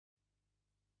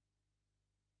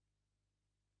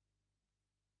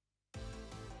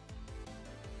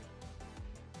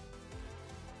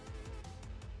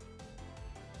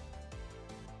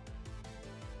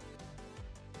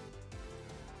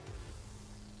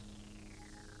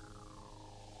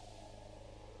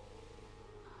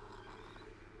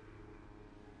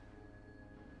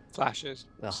Flashes.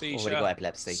 Oh, Seizure. already got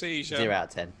epilepsy. Seizure. 0 out of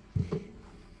 10.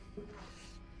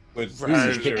 With Very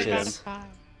seizure it pictures.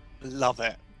 is. Love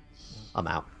it. I'm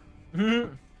out.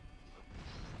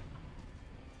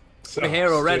 So, We're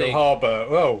here already. Steel Harbour.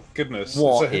 Oh goodness.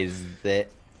 What It's a is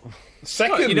it?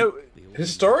 second You know,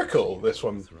 historical? This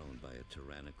one, Thrown by a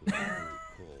tyrannical group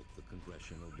called the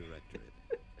Congressional Directorate.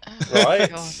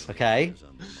 right? Okay. Is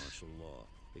under martial law,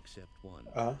 except one,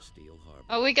 Steel Harbor.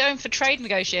 Are we going for trade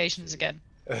negotiations again?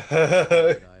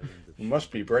 You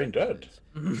must be brain dead.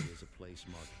 Is a place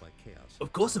marked by chaos.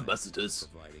 Of course, ambassadors.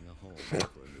 Providing a home for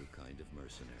a new kind of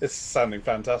mercenary. It's sounding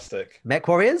fantastic. Mech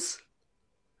Warriors?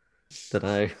 Don't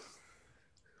know.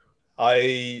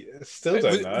 I still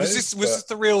don't know. Was this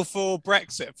the real for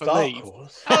Brexit for Dark leave?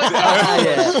 Horse?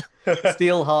 Yeah.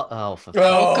 Steel Heart. Oh, for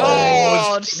Oh,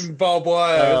 God. it's barbed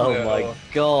wire. Oh isn't it? my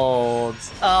god.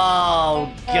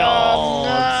 Oh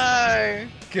god. No.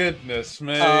 Goodness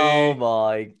me. Oh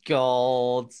my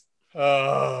god.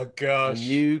 Oh A gosh.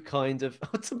 new kind of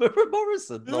Tamara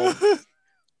Morrison. No.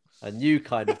 A new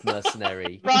kind of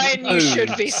mercenary. Ryan, you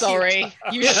should be sorry.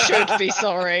 You should be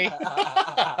sorry.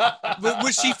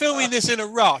 Was she filming this in a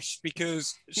rush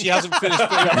because she hasn't finished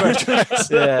putting up her dress?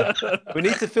 Yeah. We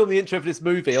need to film the intro of this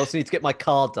movie. I also need to get my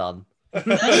car done.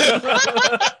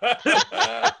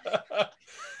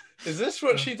 Is this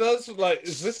what she does? Like,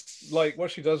 is this like what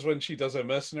she does when she does her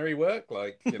mercenary work?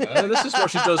 Like, you No, know, this is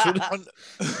what she does.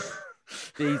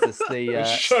 Jesus,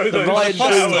 Show the those Ryan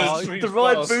showers, Boom, sweet the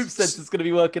Ryan fast. Boom Centre's going to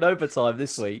be working overtime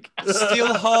this week.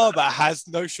 Steel Harbour has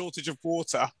no shortage of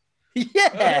water.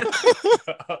 Yeah.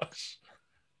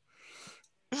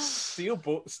 Steve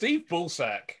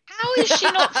Ballsack. How is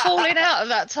she not falling out of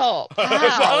that top? Oh,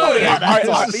 How? yeah, that's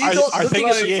I- right. I think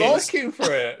like, she is. asking for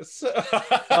it.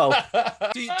 Oh.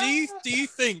 Do you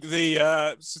think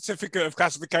the certificate of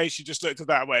classification just looked at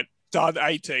that and went, done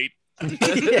 18?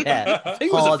 Yeah.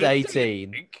 it was a Hard 15.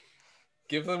 18.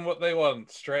 Give them what they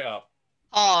want, straight up.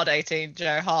 Hard 18,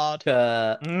 Joe, hard.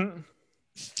 Uh,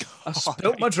 I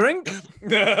spilt my drink.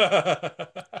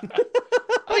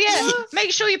 Oh, yeah.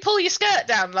 Make sure you pull your skirt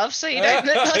down, love, so you don't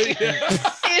look like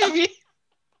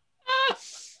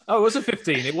Oh, it was a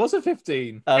 15. It was a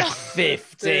 15. a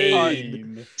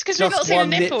 15. It's because we've not Just seen a one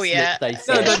nipple nip yet. slip,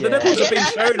 they No, said. the nipples have been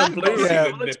shown on blue.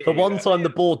 Yeah. For one time, the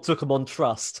board took them on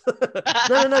trust.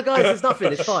 No, guys, it's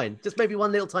nothing. It's fine. Just maybe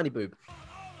one little tiny boob.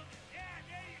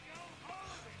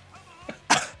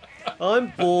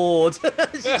 I'm bored.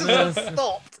 She just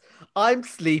stopped. I'm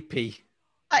sleepy.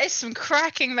 That is some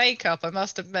cracking makeup, I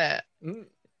must admit.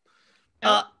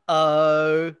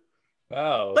 Uh-oh.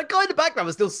 Wow. That guy in the background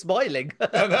was still smiling.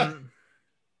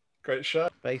 Great show.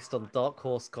 Based on Dark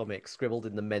Horse comics scribbled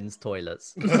in the men's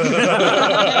toilets.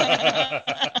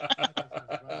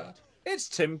 It's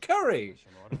Tim Curry.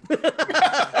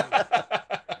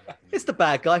 It's the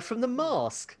bad guy from The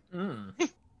Mask.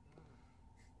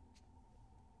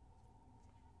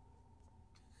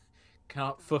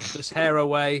 Can't fuss this hair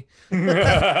away. Help,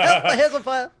 my hair's on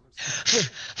fire.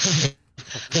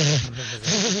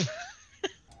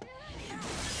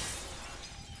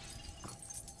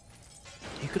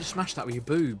 You could have smashed that with your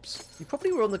boobs. You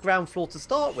probably were on the ground floor to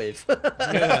start with.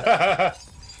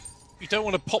 You don't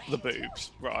want to pop the boobs,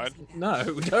 Ryan.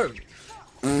 No, we don't.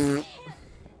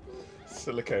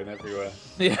 Silicone everywhere.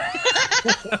 Yeah.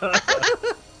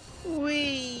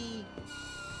 Wee.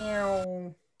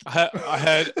 I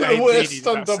heard The Abe worst needed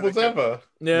stunt that doubles silicone. ever.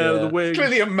 Yeah, Yeah. the wig.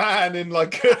 Clearly a man in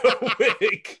like a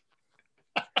wig.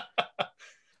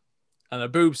 And the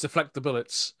boobs deflect the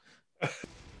bullets. I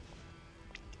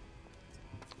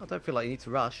don't feel like you need to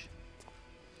rush.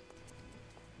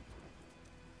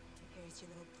 Here's your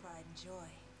little pride and joy.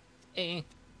 Eh.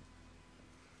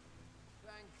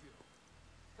 Thank you.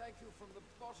 Thank you from the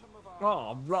bottom of our...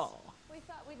 Oh, raw. We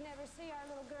thought we'd never see our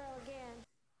little girl again.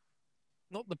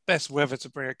 Not the best weather to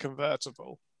bring a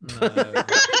convertible. No.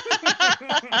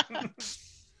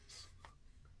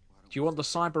 Do you want the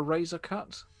cyber razor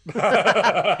cut?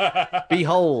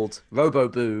 Behold, Robo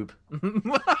Boob.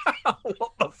 What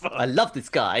the fuck? I love this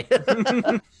guy.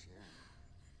 The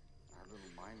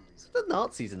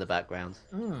Nazis in the background.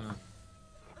 A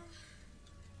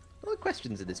lot of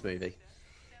questions in this movie.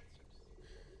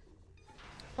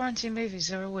 Quarantine movies,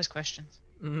 there are always questions.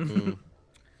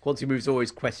 Quantity moves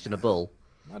always questionable.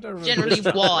 I don't remember. Generally,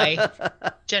 why?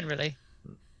 Generally.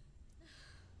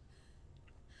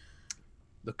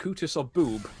 The cootus or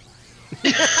boob?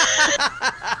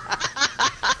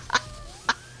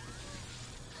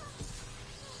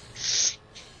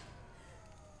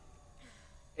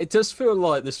 It does feel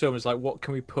like this film is like, what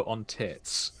can we put on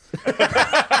tits?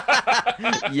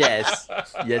 Yes.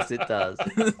 Yes, it does.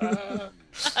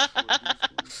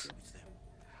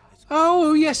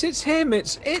 Oh yes, it's him.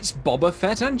 It's Boba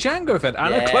Fett and Jango Fett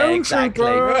and a Yeah, clone exactly.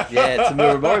 trooper. Yeah,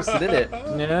 Tamura Morrison, isn't it?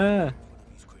 Yeah.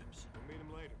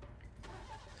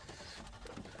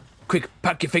 Quick,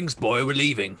 pack your things, boy. We're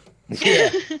leaving.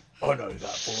 Yeah. I know that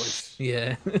voice.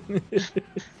 Yeah.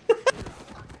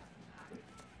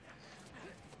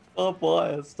 Oh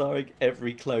boy, starring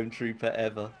every clone trooper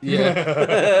ever.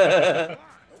 Yeah.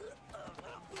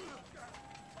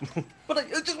 But I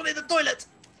just went in the toilet.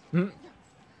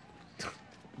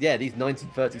 Yeah, these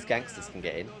 1930s gangsters can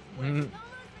get in.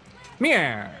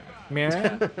 Meow.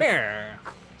 Meow. Meow.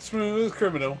 Smooth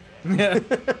criminal. Yeah.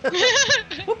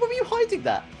 What were you hiding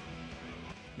that?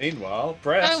 Meanwhile,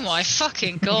 breasts. Oh my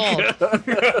fucking god.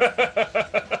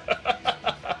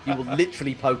 You will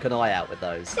literally poke an eye out with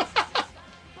those.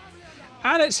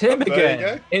 And it's him There you again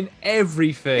go. in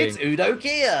everything. It's Udo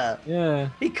Kier. Yeah.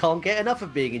 He can't get enough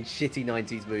of being in shitty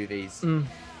 90s movies.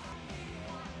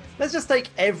 Let's just take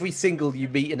every single you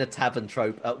meet in a tavern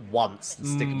trope at once and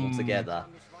stick them all together.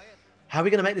 How are we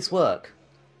going to make this work?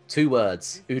 2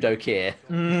 words. Udo Kier.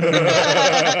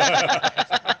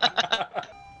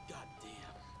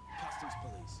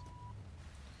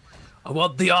 I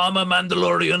want the armor,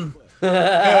 Mandalorian.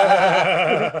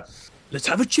 Let's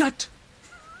have a chat.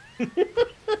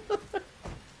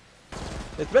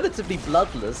 It's relatively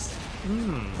bloodless.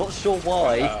 Not sure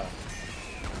why.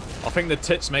 I think the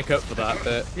tits make up for that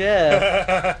bit.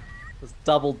 Yeah. Let's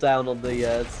double down on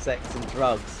the sex and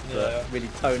drugs, but Yeah. really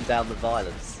tone down the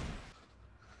violence.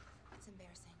 It's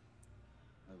embarrassing.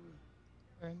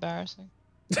 Very embarrassing.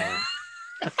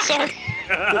 Sorry.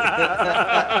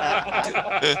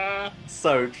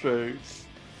 So true.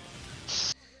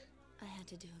 I had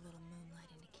to do a little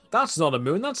moonlighting to keep. That's not a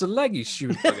moon. That's a leg he's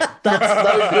shooting. That's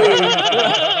so good. You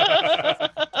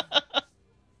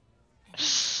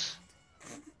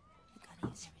gotta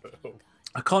use everything you got.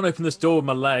 I can't open this door with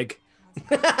my leg.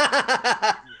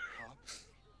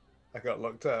 I got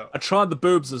locked out. I tried the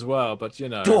boobs as well, but you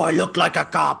know. Do I look like a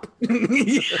cop?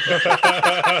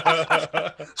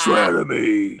 Swear to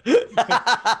me.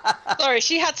 Sorry,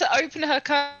 she had to open her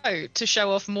coat to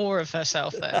show off more of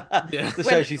herself there. Yeah. To show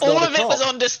When she's all not of a it cop. was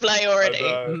on display already.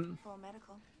 Full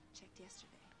medical. Checked yesterday.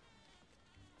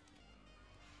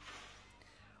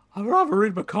 I'd rather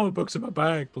read my comic books in my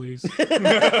bag, please. That depends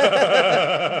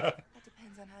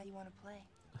on how you want to play.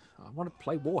 I want to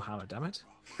play Warhammer, damn it.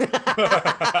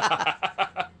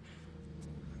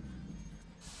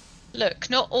 Look,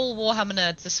 not all Warhammer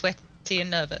nerds are sweaty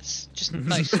and nervous. Just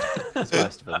most. That's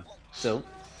most of them. Still,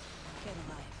 Get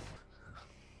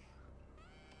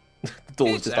alive. the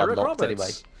door's It's just Eric unlocked Roberts.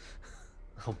 anyway.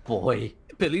 Oh boy.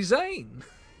 Billy Zane.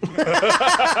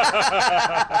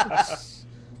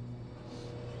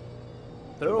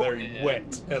 The very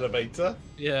wet elevator.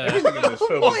 Yeah. Everything in this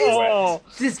film is wet.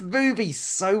 This movie's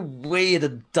so weird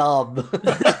and dumb.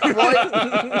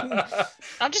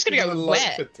 I'm just gonna go The light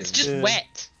wet. fitting. It's just Yeah.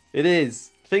 wet. It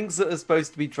is. Things that are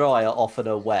supposed to be dry are often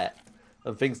are wet.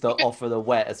 And things that often are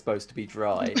wet are supposed to be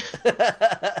dry.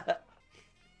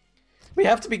 We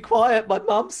have to be quiet. My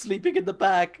mum's sleeping in the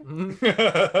back.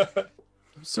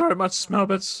 Sorry, much smell a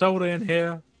bit soda in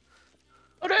here.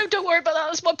 Oh no, don't worry about that.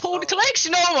 That's my porn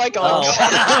collection. Oh my god. Oh. I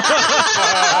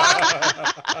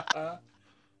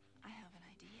have an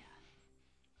idea.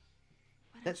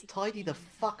 Why don't Let's you tidy the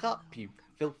fuck up, you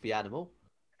filthy animal.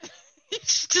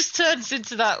 She just turns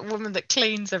into that woman that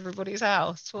cleans everybody's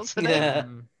house. What's her name? Yeah.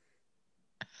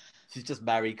 She's just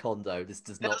Marie Kondo. This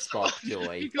does not spark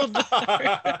joy.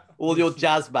 All your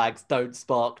jazz mags don't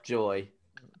spark joy.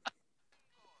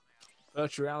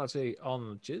 Virtual reality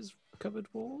on jizz-covered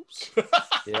walls.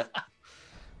 Yeah.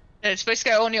 It's supposed to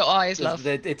go on your eyes, love.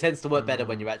 It tends to work better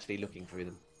when you're actually looking through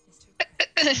them.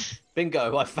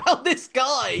 Bingo, I found this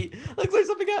guy! Looks like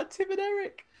something out of Tim and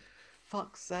Eric.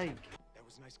 Fuck's sake. That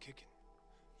was nice kicking.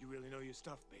 You really know your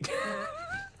stuff, baby.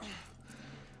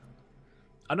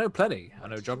 I know plenty. I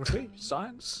know geography,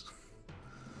 science.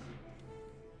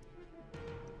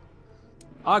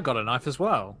 I got a knife as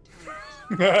well.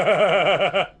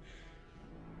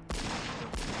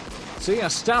 See, I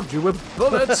stabbed you with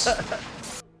bullets.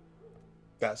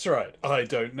 That's right. I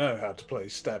don't know how to play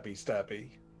stabby stabby.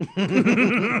 God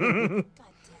damn.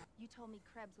 You told me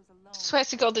Krebs was alone. Swear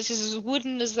to God, this is as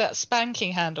wooden as that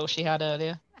spanking handle she had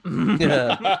earlier.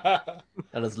 Yeah.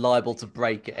 And is liable to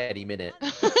break at any minute.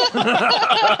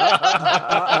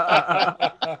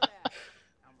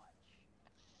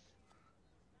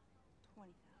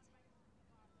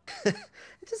 It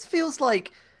just feels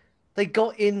like they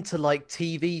got into like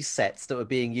TV sets that were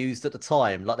being used at the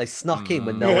time. Like they snuck in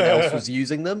when no one else was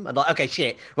using them. And like, okay,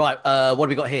 shit, right, what do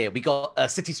we got here? We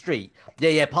got City Street.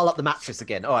 Yeah, pile up the mattress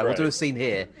again. All right, we'll do a scene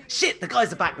here. Shit, the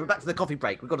guys are back. We're back to the coffee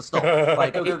break. We've got to stop.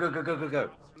 Right, go.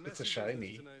 It's a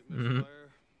shiny.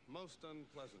 Most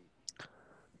unpleasant.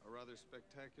 A rather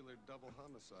spectacular double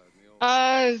homicide in the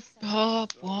old Oh,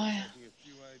 why?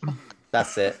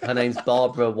 That's it. Her name's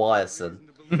Barbara Wyerson.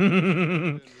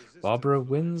 Barbara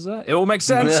Windsor. It all makes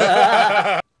sense.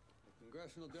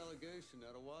 congressional delegation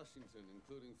out of Washington,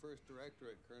 including First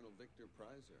Directorate Colonel Victor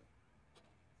Prizer.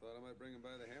 Thought I might bring him by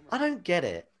the hammer. I don't get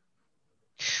it.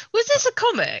 Was this a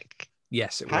comic?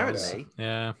 Yes, it was. Apparently.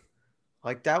 Yeah.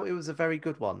 I doubt it was a very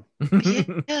good one.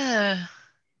 Yeah.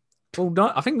 Well,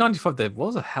 no, I think 95 there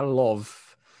was a hell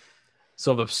of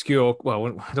sort of obscure. Well,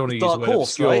 I don't want to use the word Horse,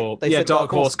 obscure. right? They Yeah, said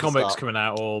Dark Horse at the comics start. coming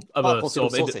out, or Dark other Horse did all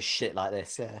sorts of shit like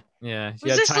this, yeah. Yeah, Was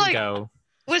yeah, this like- Tango.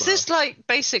 Was this like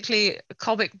basically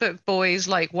comic book boys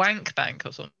like Wank Bank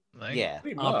or something? Yeah.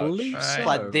 Pretty I much. believe Right. so.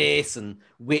 Like this and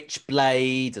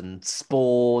Witchblade and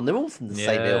Spawn. They're all from the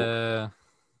same ilk. Yeah.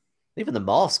 Even The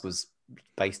Mask was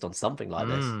based on something like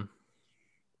this Mm.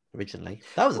 originally.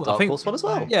 That was a Well, I Dark think- Horse one as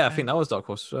well. Yeah, I think that was Dark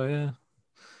Horse. So yeah,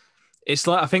 it's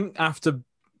like I think after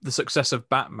the success of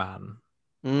Batman,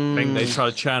 I think they try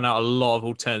to churn out a lot of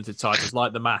alternative titles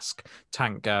like The Mask,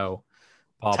 Tank Girl,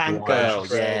 Barbed Tank Wire. Girl.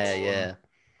 Yeah.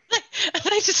 And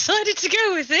they decided to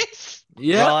go with this.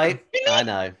 Yeah, Right. I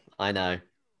know.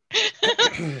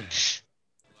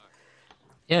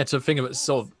 yeah. To think of it,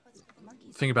 sort of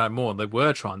think about it more. They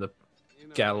were trying to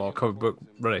get a lot of comic book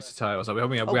related titles. Like,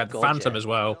 we had God, Phantom yeah. as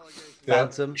well,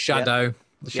 Phantom. Shadow, yeah.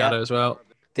 the Shadow as well.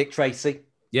 Dick Tracy.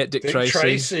 Yeah, Dick Dick Tracy.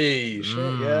 Tracy.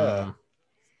 Shit, yeah.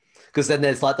 Because then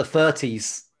there's like the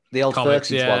 30s, the old Comics,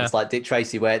 30s yeah. ones, like Dick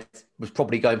Tracy, where it was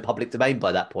probably going public domain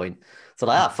by that point. So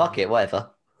like, fuck it, whatever.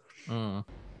 Mm.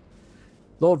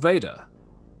 Lord Vader.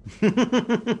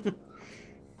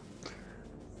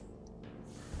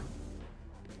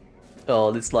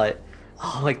 Oh, it's like,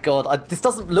 oh my god, this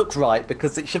doesn't look right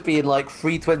because it should be in like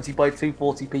 320 by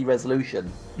 240p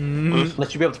resolution. I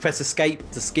should be able to press escape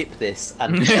to skip this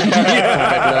and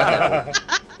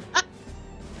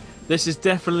This is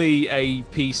definitely a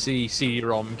PC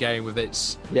CD-ROM game with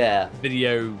its yeah.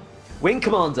 video. Wing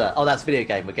Commander. Oh, that's video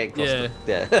game. We're getting close.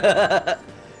 Yeah. Yeah.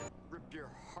 Rip your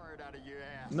heart out of your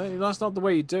ass. No, that's not the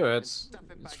way you do it. Stuff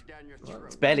it back down your throat.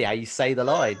 It's barely how you say the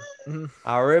line.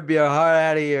 I'll rip your heart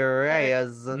out of your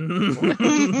ass. I'm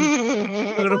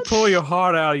gonna pull your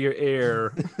heart out of your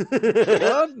ear.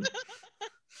 What?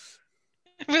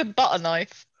 With a butter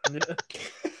knife.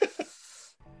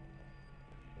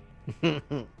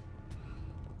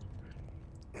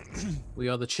 We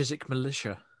are the Chiswick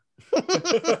Militia. I'll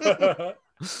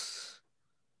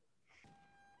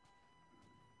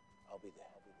be there.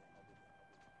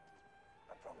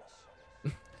 I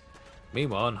promise.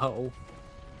 Meanwhile, in Hull.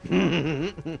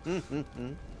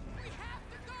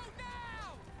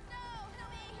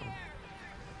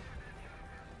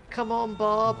 Come on,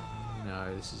 Bob.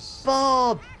 No, this is.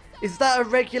 Bob, is that a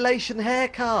regulation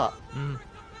haircut?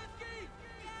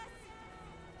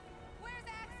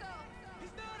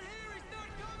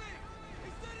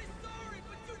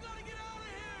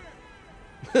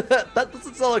 That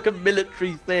doesn't sound like a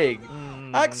military thing.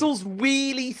 Axel's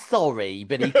really sorry,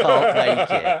 but he can't make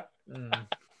it.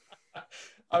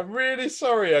 I'm really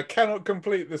sorry. I cannot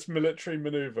complete this military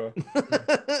maneuver.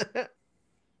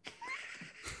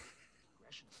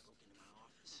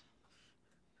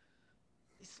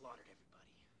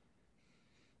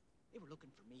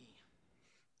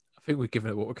 I think we've given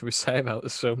it. What can we say about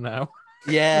this film now?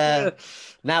 Yeah.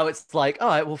 Now it's like, all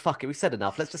right, well, fuck it. We said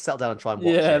enough. Let's just settle down and try and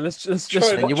watch Yeah, it. let's just.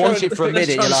 And you watch it for a minute,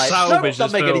 you're like, nope, salvage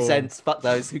doesn't this make any film. sense. Fuck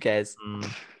those. Who cares?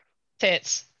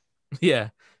 Tits. Yeah.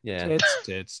 Yeah.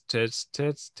 Tits.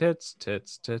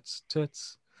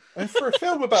 And for a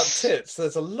film about tits,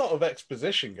 there's a lot of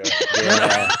exposition going on.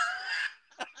 Yeah.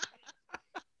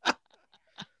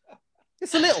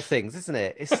 It's the little things, isn't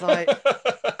it? It's like, why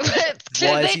is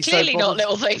They're he so clearly not bothered?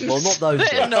 little things. Well, not those They're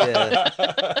bits, not. yeah.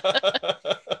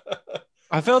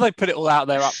 I feel they put it all out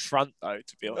there up front, though,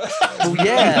 to be honest. Well,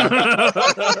 yeah.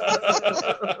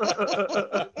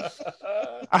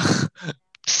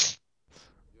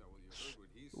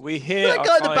 We hear That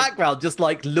guy in the background just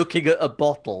like looking at a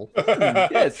bottle.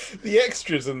 Yes. The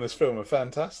extras in this film are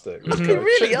fantastic. They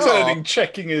really are.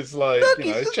 Checking his like, Look,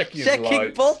 you know, he's checking his checking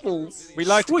lights. bottles. We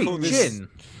like to Sweet call this. gin.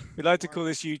 We like to call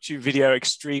this YouTube video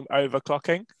extreme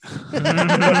overclocking.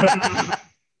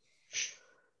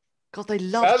 God, they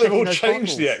love Now they've checking all those changed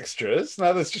bottles. the extras.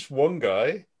 Now there's just one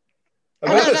guy.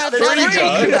 And Oh, now no, there's there's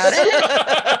three three. guys.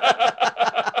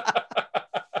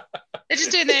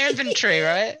 in their inventory,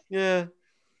 right? Yeah,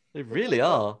 they really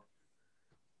are.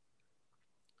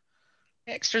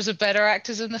 Extras are better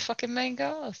actors than the fucking main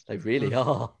cast. They really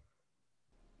are.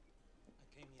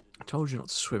 I told you not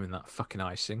to swim in that fucking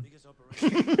icing. He just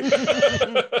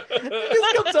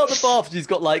comes out the bath and he's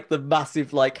got like the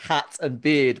massive like hat and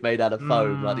beard made out of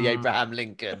foam, like the Abraham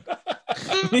Lincoln.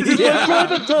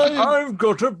 Yeah. I've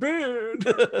got a beard.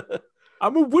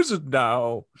 I'm a wizard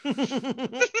now.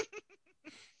 I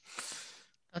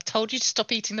told you to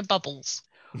stop eating the bubbles.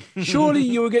 Surely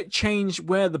you will get changed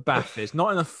where the bath is,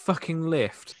 not in a fucking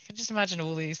lift. I can just imagine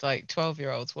all these like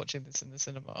 12-year-olds watching this in the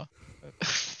cinema.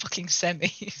 Fucking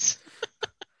semis.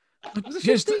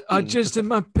 I just in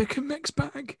my pick and mix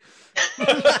bag.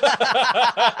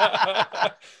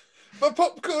 My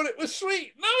popcorn, it was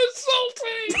sweet. No, it's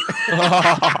salty.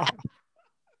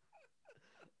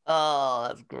 Oh,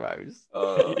 that's gross.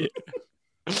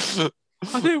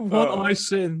 I didn't want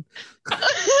icing.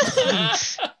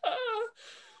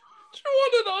 Do you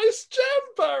want an ice jam,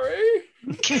 Barry?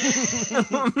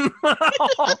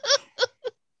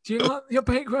 Do you like your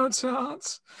baked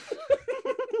tarts?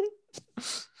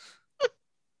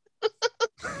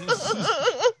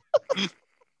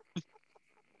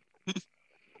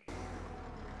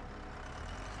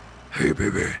 Hey,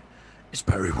 baby, it's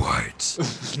Barry White.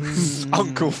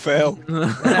 Uncle Phil.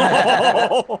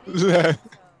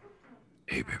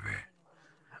 Hey, baby,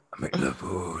 I make love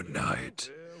all night.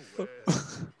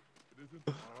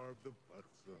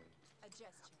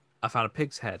 I found a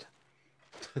pig's head.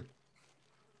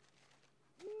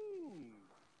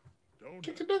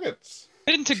 Chicken nuggets.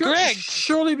 Into Greg.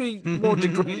 Surely be more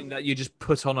degrading that you just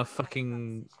put on a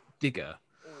fucking digger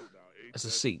as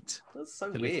a seat That's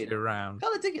so to lift weird. you around.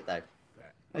 Kind of dig it though.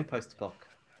 No post clock.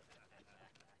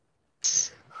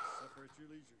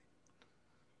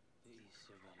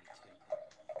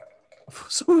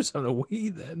 Someone's having a wee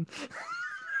then.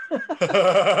 Filling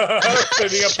up a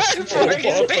small Bring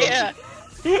his bottle. beer.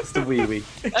 It's the wee wee.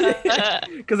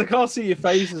 Because I can't see your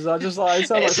faces. I just like, it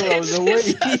sounds like someone was a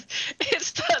wee.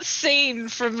 It's that scene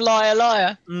from Liar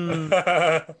Liar. Dumb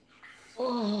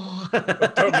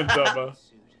and Dumber.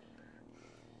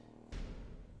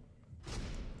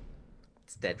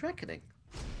 It's dead reckoning.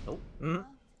 Oh, Mm.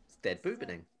 it's dead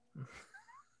boobining.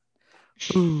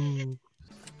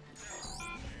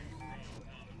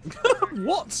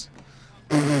 What?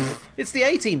 It's the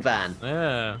 18 van.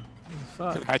 Yeah.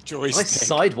 Fuck. Had joystick. Nice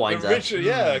sidewinder. Original,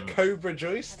 yeah, Cobra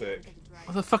joystick.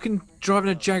 Oh, they're fucking driving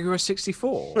a Jaguar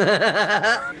 64.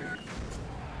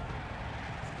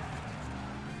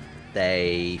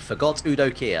 They forgot Udo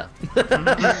Kier.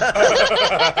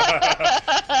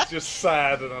 Just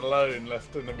sad and alone,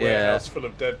 left in a warehouse full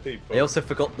of dead people. They also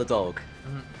forgot the dog.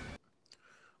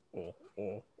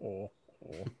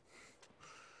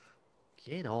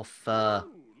 Get off. A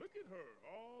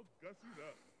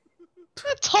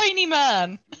tiny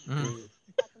man.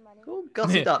 All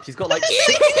gussied up. She's got like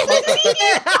 6.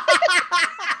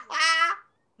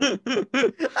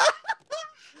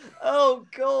 Oh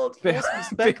God! Forced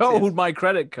perspective. Behold my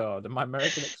credit card and my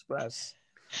American Express.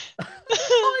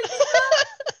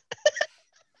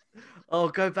 Oh,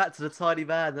 go back to the tiny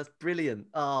man. That's brilliant.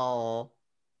 Oh,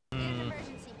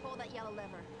 Emergency, pull that yellow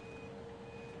lever.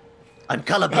 I'm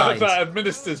colorblind. That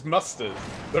administers mustard.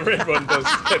 The red one does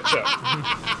ketchup.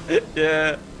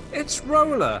 Yeah, It's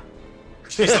Roller.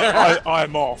 She's like,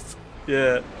 I'm off.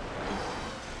 yeah.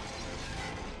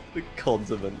 The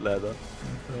condiment leather.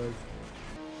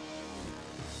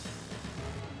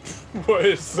 What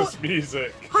is this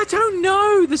music? I don't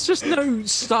know. There's just no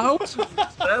style to it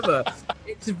whatsoever.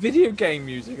 It's video game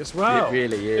music as well. It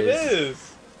really It is.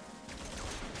 is.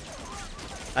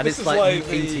 And This it's is like like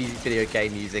 80s video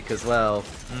game music as well.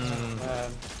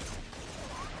 Man.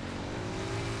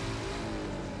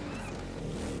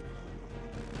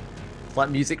 It's like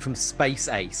music from Space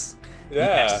Ace.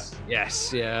 Yeah.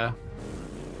 Yes, yeah.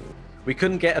 We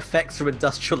couldn't get effects from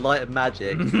Industrial Light and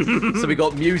Magic, so we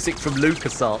got music from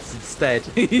LucasArts instead.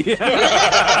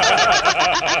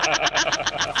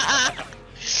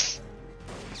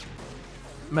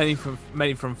 Many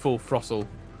from Full Throttle.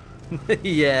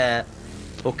 Yeah.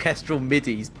 Orchestral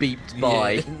midis beeped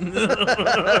by.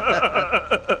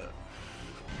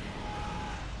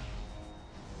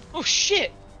 Oh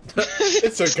shit!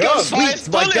 It's a got gun. five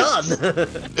Sweet, my bullets.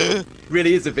 gun!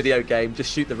 Really is a video game.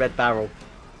 Just shoot the red barrel.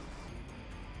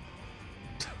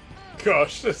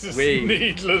 Gosh, this is Wee.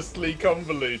 needlessly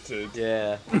convoluted.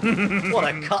 Yeah. What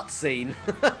a cutscene.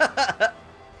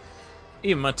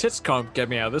 Even my tits can't get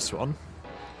me out of this one.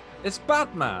 It's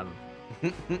Batman.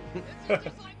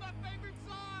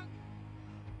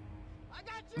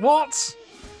 What?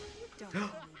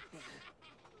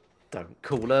 Don't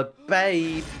call her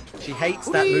babe. She hates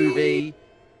that movie.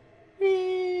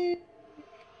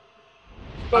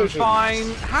 I'm fine.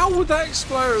 How would that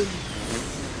explode?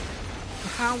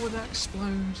 How would that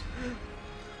explode?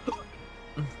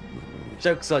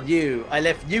 Joke's on you. I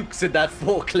left nukes in that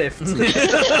forklift.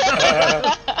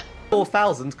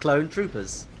 4,000 clone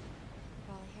troopers.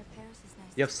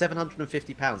 You have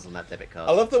 £750 on that debit card.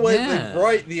 I love the way they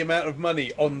write the amount of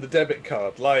money on the debit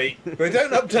card. Like, they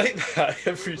don't update that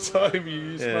every time you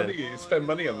use money. You spend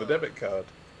money on the debit card.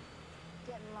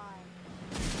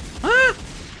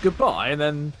 Goodbye, and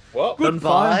then What?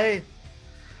 Goodbye.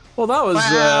 Well, that was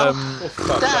Wow. Oh,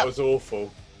 fuck, that was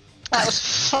awful. That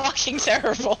was fucking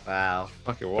terrible. Wow.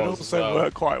 Fuck, it It was. also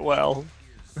worked quite well.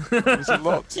 There's a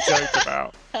lot to joke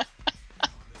about.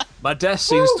 my desk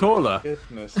seems taller.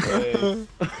 Goodness me.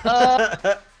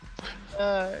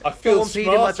 Uh, I feel Go on, Pete,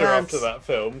 in my smarter pants. after that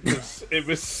film because it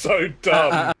was so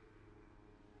dumb.